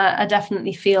helped. And I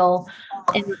definitely feel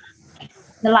in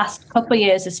the last couple of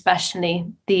years, especially,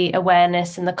 the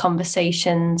awareness and the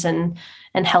conversations and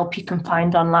help you can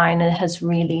find online has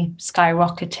really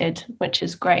skyrocketed, which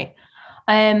is great.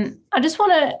 I just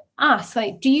want to ask,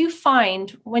 do you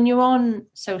find when you're on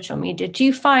social media, do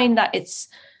you find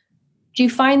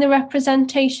the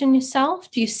representation yourself?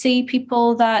 Do you see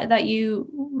people that you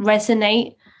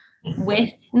resonate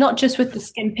with, not just with the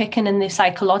skin picking and the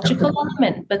psychological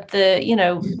element, but the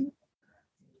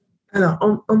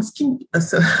Alors, on skin,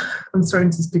 so I'm sorry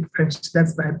to speak French,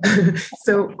 that's bad.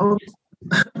 So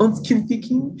on skin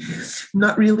picking,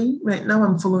 not really. Right now,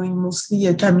 I'm following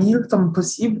mostly Camille from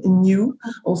Possible and you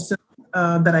also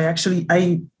that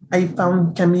I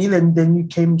found Camille and then you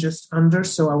came just under,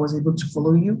 so I was able to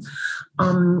follow you.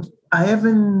 Um, I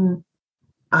haven't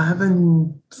I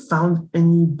haven't found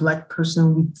any Black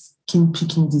person with skin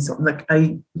picking disorder. Like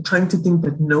I'm trying to think,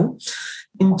 but no.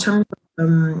 In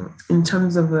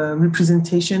terms of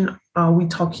representation, are we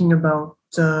talking about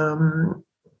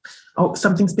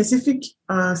something specific,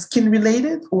 skin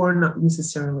related, or not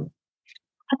necessarily?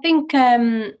 I think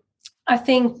the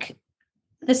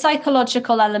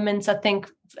psychological elements, I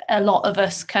think a lot of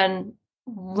us can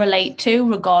relate to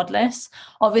regardless.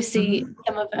 Obviously,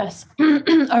 some of us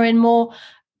are in more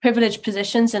privileged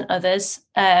positions than others.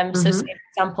 So say, for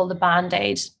example, the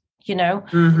Band-Aid,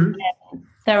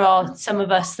 there are some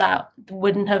of us that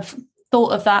wouldn't have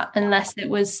thought of that unless it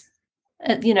was,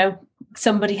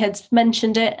 somebody had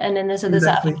mentioned it. And then there's others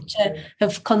that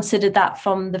have considered that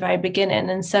from the very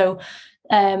beginning. And so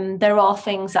there are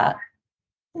things that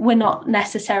we're not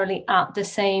necessarily at the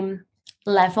same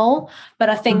level. But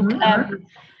I think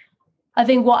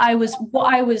what I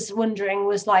was wondering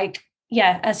was like,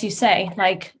 yeah, as you say,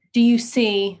 like, do you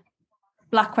see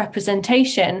Black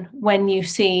representation when you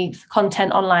see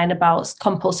content online about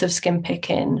compulsive skin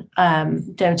picking,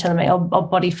 dermatillomania, or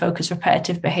body focused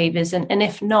repetitive behaviors? And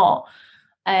if not,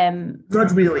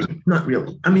 not really.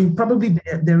 I mean, probably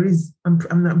there is.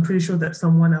 I'm pretty sure that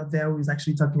someone out there who is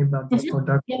actually talking about this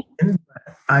product. Yeah. But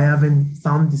I haven't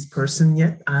found this person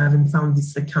yet. I haven't found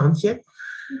this account yet.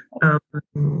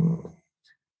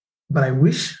 But I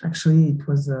wish actually it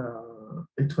was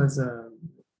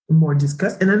more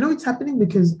discussed. And I know it's happening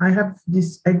because I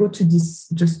go to this,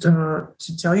 just to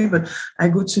tell you, but I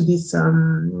go to this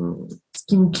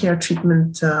skincare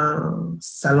treatment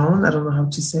salon. I don't know how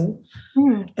to say.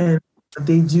 And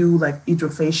they do like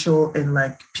hydrofacial and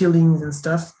like peelings and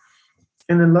stuff.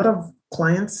 And a lot of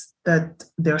clients that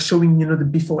they're showing, the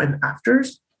before and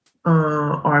afters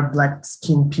are Black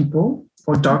skin people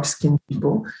or dark skin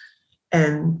people.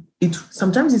 And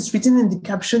sometimes it's written in the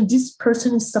caption, this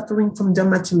person is suffering from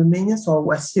dermatillomania.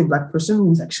 So I see a Black person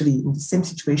who is actually in the same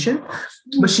situation,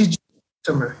 but she's just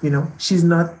a customer, she's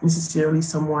not necessarily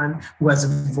someone who has a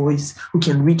voice, who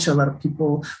can reach a lot of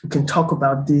people, who can talk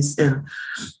about this. And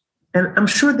I'm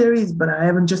sure there is, but I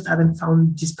haven't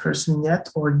found this person yet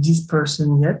or this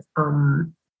person yet.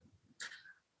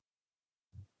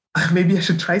 Maybe I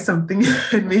should try something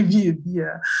and maybe be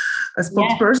a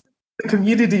spokesperson.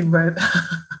 Community, but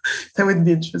that would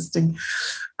be interesting.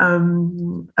 I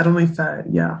don't know if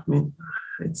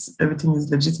everything is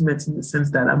legitimate in the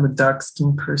sense that I'm a dark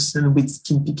skin person with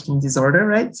skin picking disorder,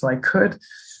 right? So I could.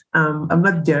 I'm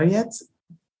not there yet,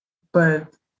 but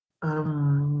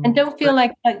and don't feel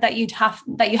like that you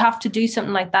have to do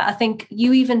something like that. I think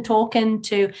you even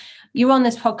you're on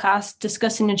this podcast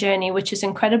discussing a journey, which is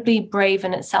incredibly brave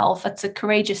in itself. It's a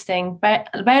courageous thing. But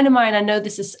bearing in mind, I know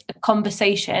this is a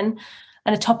conversation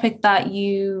and a topic that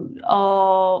you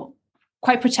are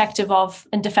quite protective of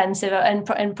and defensive and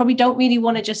probably don't really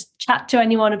want to just chat to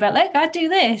anyone about, like, I do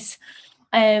this.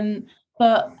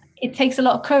 But it takes a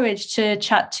lot of courage to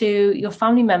chat to your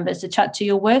family members, to chat to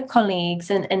your work colleagues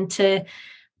and to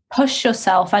push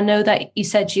yourself. I know that you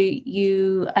said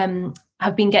you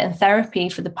have been getting therapy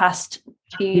for the past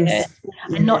few years,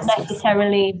 and not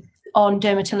necessarily on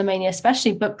dermatillomania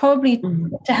especially, but probably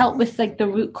to help with like the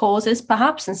root causes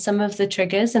perhaps and some of the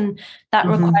triggers. And that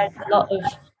requires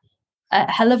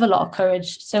a hell of a lot of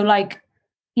courage. So like,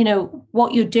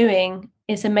 what you're doing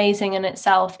is amazing in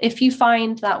itself. If you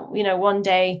find that, one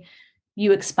day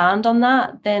you expand on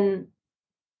that, then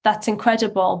that's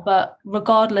incredible. But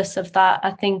regardless of that,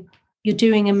 I think you're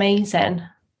doing amazing.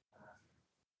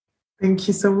 Thank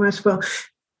you so much. Well,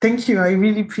 thank you. I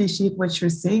really appreciate what you're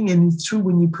saying. And it's true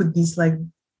when you put this,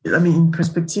 in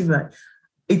perspective,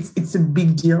 it's a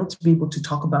big deal to be able to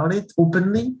talk about it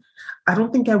openly. I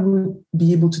don't think I would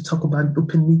be able to talk about it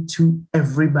openly to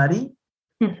everybody.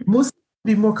 Most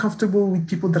be more comfortable with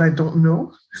people that I don't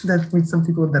know than with some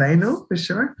people that I know, for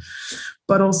sure.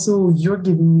 But also you're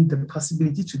giving me the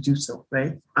possibility to do so,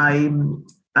 right? I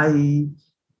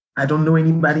don't know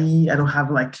anybody. I don't have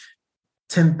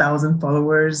 10,000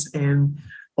 followers. And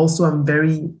also I'm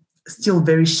still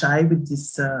very shy with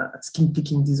this skin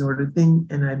picking disorder thing.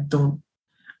 And I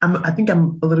think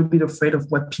I'm a little bit afraid of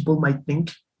what people might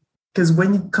think. Because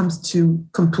when it comes to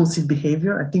compulsive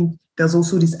behavior, I think there's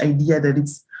also this idea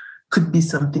that could be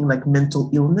something like mental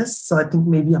illness. So I think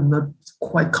maybe I'm not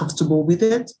quite comfortable with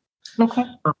it. Okay.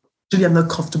 Actually, I'm not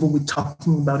comfortable with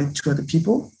talking about it to other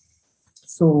people.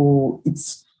 So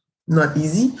it's not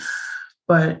easy.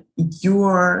 But you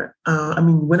are,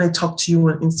 when I talked to you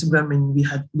on Instagram and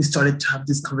we started to have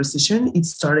this conversation, it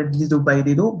started little by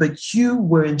little, but you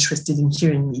were interested in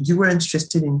hearing me. You were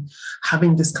interested in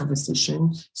having this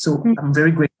conversation. So I'm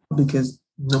very grateful because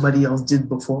nobody else did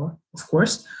before, of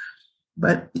course.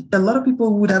 But a lot of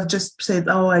people would have just said,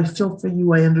 "Oh, I feel for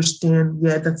you. I understand.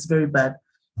 Yeah, that's very bad."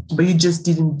 But you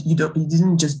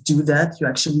didn't just do that. You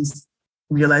actually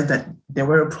realized that there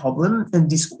were a problem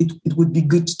and it would be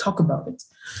good to talk about it.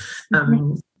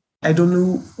 I don't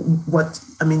know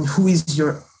who is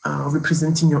your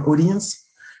representing your audience,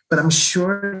 but I'm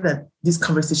sure that this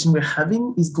conversation we're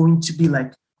having is going to be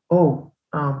like,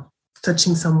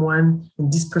 touching someone,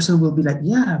 and this person will be like,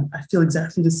 yeah, I feel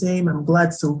exactly the same. I'm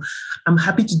glad. So I'm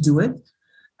happy to do it.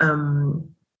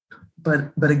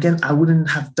 But again, I wouldn't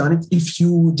have done it if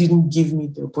you didn't give me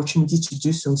the opportunity to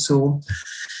do so. So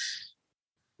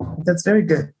that's very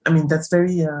good. That's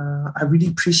very, I really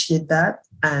appreciate that.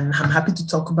 And I'm happy to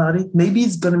talk about it. Maybe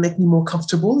it's going to make me more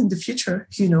comfortable in the future,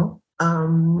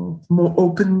 more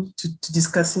open to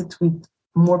discuss it with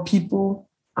more people.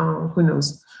 Who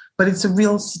knows? But it's a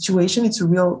real situation. It's a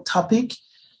real topic.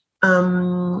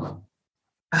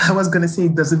 I was going to say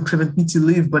it doesn't prevent me to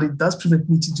live, but it does prevent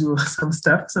me to do some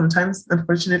stuff sometimes,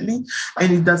 unfortunately.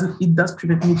 And it does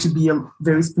prevent me to be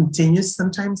very spontaneous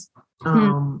sometimes.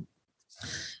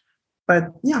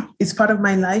 But yeah, it's part of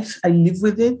my life. I live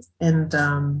with it. And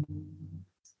I'm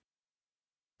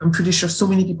pretty sure so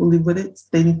many people live with it.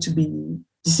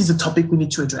 This is a topic we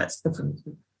need to address,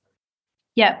 definitely.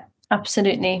 Yeah,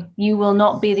 absolutely. You will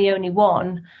not be the only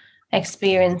one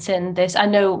experiencing this. I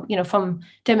know, from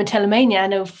Dermatillomania, I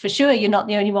know for sure you're not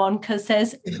the only one, because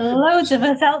there's loads of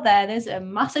us out there. There's a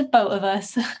massive boat of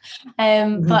us.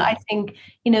 But I think,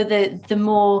 the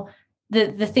more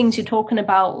the things you're talking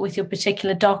about with your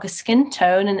particular darker skin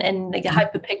tone and like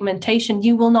hyperpigmentation,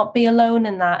 you will not be alone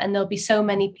in that. And there'll be so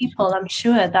many people, I'm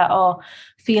sure, that are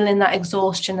feeling that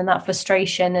exhaustion and that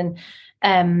frustration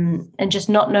and just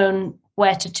not knowing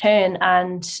where to turn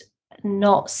and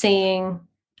not seeing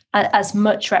as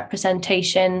much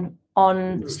representation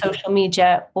on social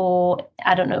media, or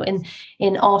I don't know,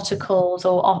 in articles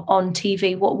or on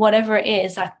TV, whatever it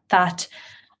is that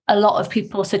a lot of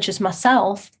people such as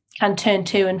myself can turn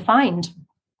to and find.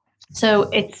 So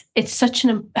it's such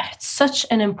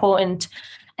an important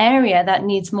area that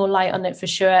needs more light on it for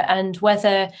sure. And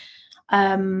whether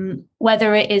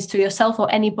it is through yourself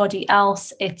or anybody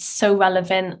else, it's so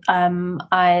relevant.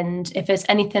 And if there's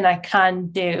anything I can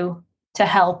do to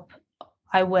help,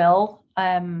 I will.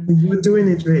 You're doing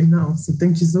it right now, so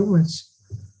thank you so much.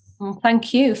 Well,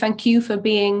 thank you for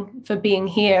being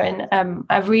here, and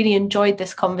I've really enjoyed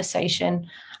this conversation.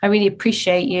 I really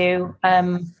appreciate you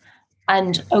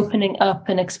and opening up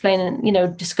and explaining,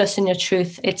 discussing your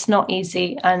truth. It's not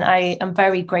easy, and I am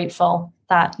very grateful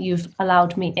that you've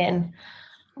allowed me in.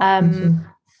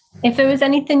 If there was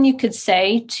anything you could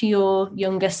say to your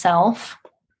younger self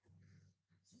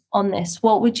on this,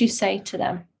 what would you say to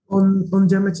them? On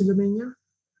Dermatillomania?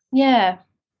 Yeah.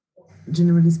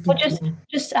 Generally speaking. Or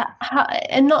just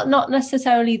and not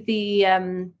necessarily the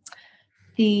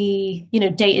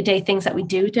day-to-day things that we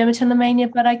do with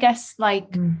Dermatillomania, but I guess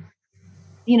the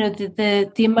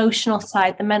emotional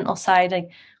side, the mental side, like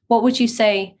what would you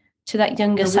say to that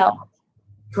younger self?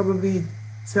 Probably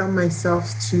tell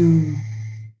myself to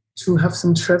have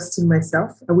some trust in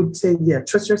myself. I would say,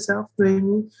 trust yourself,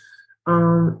 Noemi.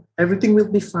 Everything will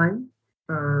be fine.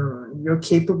 You're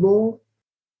capable.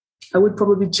 I would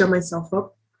probably cheer myself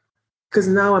up, because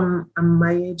now I'm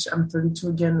my age. I'm 32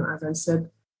 again. As I said,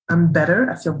 I'm better.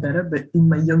 I feel better. But in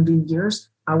my younger years,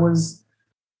 I was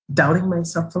doubting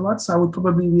myself a lot. So I would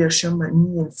probably reassure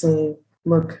me and say,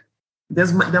 look,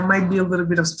 there might be a little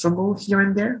bit of struggle here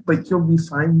and there, but you'll be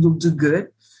fine. You'll do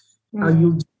good.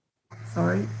 You'll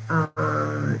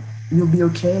be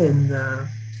okay. And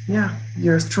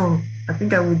you're strong. I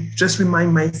think I would just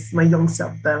remind my younger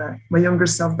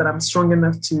self that I'm strong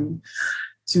enough to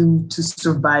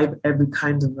survive every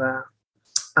kind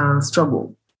of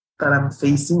struggle that I'm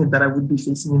facing and that I would be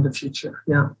facing in the future.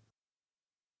 Yeah.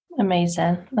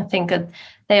 Amazing. I think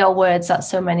they are words that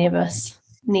so many of us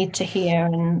need to hear,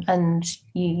 and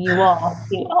you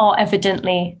are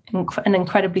evidently an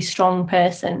incredibly strong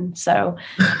person. So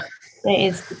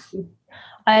it is.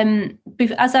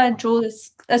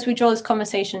 As we draw this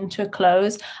conversation to a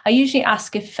close, I usually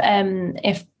ask if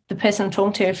the person I'm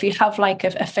talking to, if you have like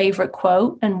a favorite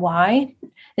quote and why.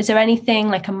 Is there anything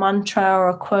like a mantra or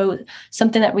a quote,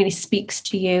 something that really speaks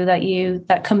to you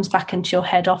that comes back into your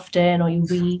head often, or you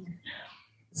read?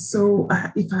 So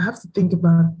if I have to think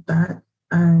about that,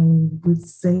 I would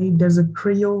say there's a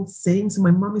Creole saying. So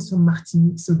my mom is from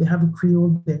Martinique, so they have a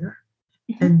Creole there.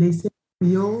 Mm-hmm. And they say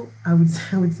Creole, I would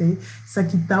say,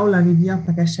 Sakitao la rivière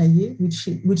Pakachaye,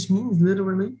 which means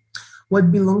literally,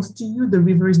 what belongs to you, the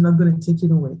river is not going to take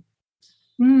it away.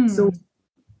 So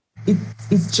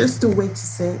it's just a way to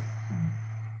say,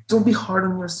 don't be hard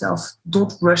on yourself.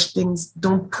 Don't rush things.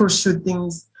 Don't pursue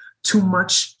things too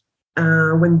much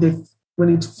when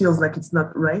it feels like it's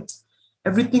not right.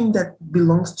 Everything that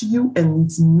belongs to you and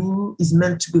is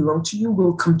meant to belong to you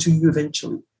will come to you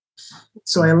eventually.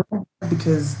 So I like that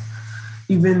because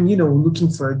even, looking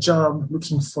for a job,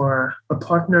 looking for a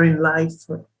partner in life,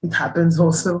 it happens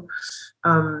also.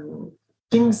 I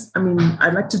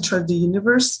like to trust the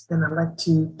universe, and I like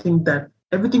to think that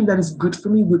everything that is good for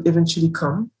me will eventually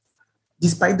come,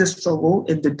 despite the struggle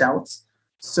and the doubts.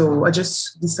 So I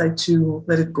just decide to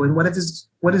let it go. And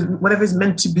whatever is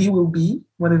meant to be will be.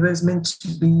 Whatever is meant to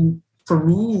be for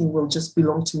me will just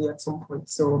belong to me at some point.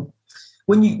 So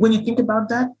when you think about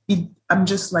that, I'm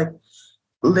just like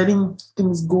letting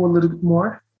things go a little bit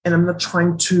more, and I'm not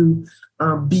trying to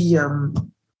be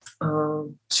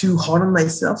too hard on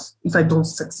myself. If I don't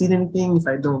succeed in anything, if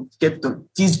I don't get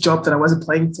this job that I was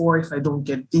applying for, if I don't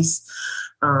get this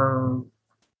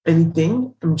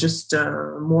anything, I'm just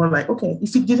more like, okay,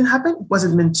 if it didn't happen, it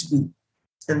wasn't meant to be,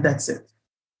 and that's it,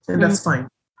 and that's fine.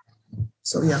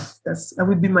 So yeah, that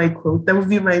would be my quote. That would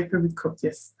be my favorite quote.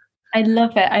 Yes, I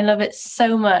love it. I love it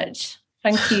so much.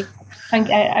 Thank you.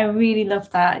 I really love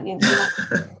that.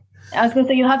 I was going to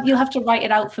say you'll have to write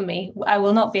it out for me. I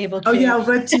will not be able to. Oh yeah, I'll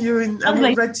write to you in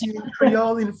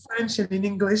Creole, in French, and in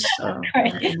English.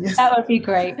 Yes. That would be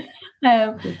great.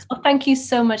 Well, thank you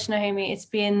so much, Naomi. It's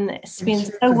been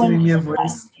so wonderful.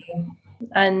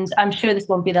 And I'm sure this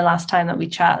won't be the last time that we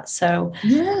chat. So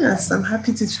yes, I'm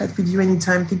happy to chat with you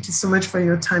anytime. Thank you so much for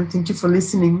your time. Thank you for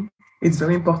listening. It's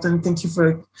very important. Thank you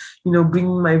for,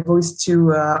 bringing my voice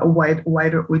to a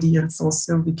wider audience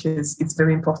also, because it's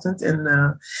very important. And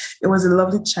it was a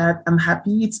lovely chat. I'm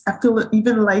happy. I feel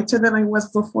even lighter than I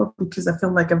was before, because I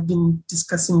feel like I've been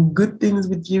discussing good things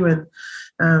with you, and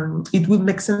it will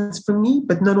make sense for me,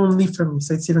 but not only for me.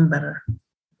 So it's even better.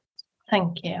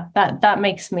 Thank you. That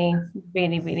makes me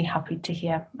really, really happy to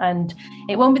hear. And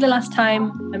it won't be the last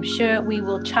time. I'm sure we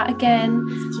will chat again.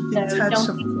 Keep in touch,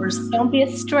 of course. Don't be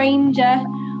a stranger.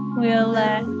 We'll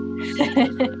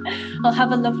I'll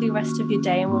have a lovely rest of your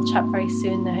day, and we'll chat very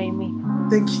soon, Naomi.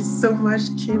 Thank you so much,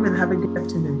 Kim, and have a good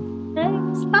afternoon.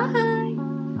 Thanks. Bye.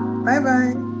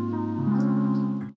 Bye-bye.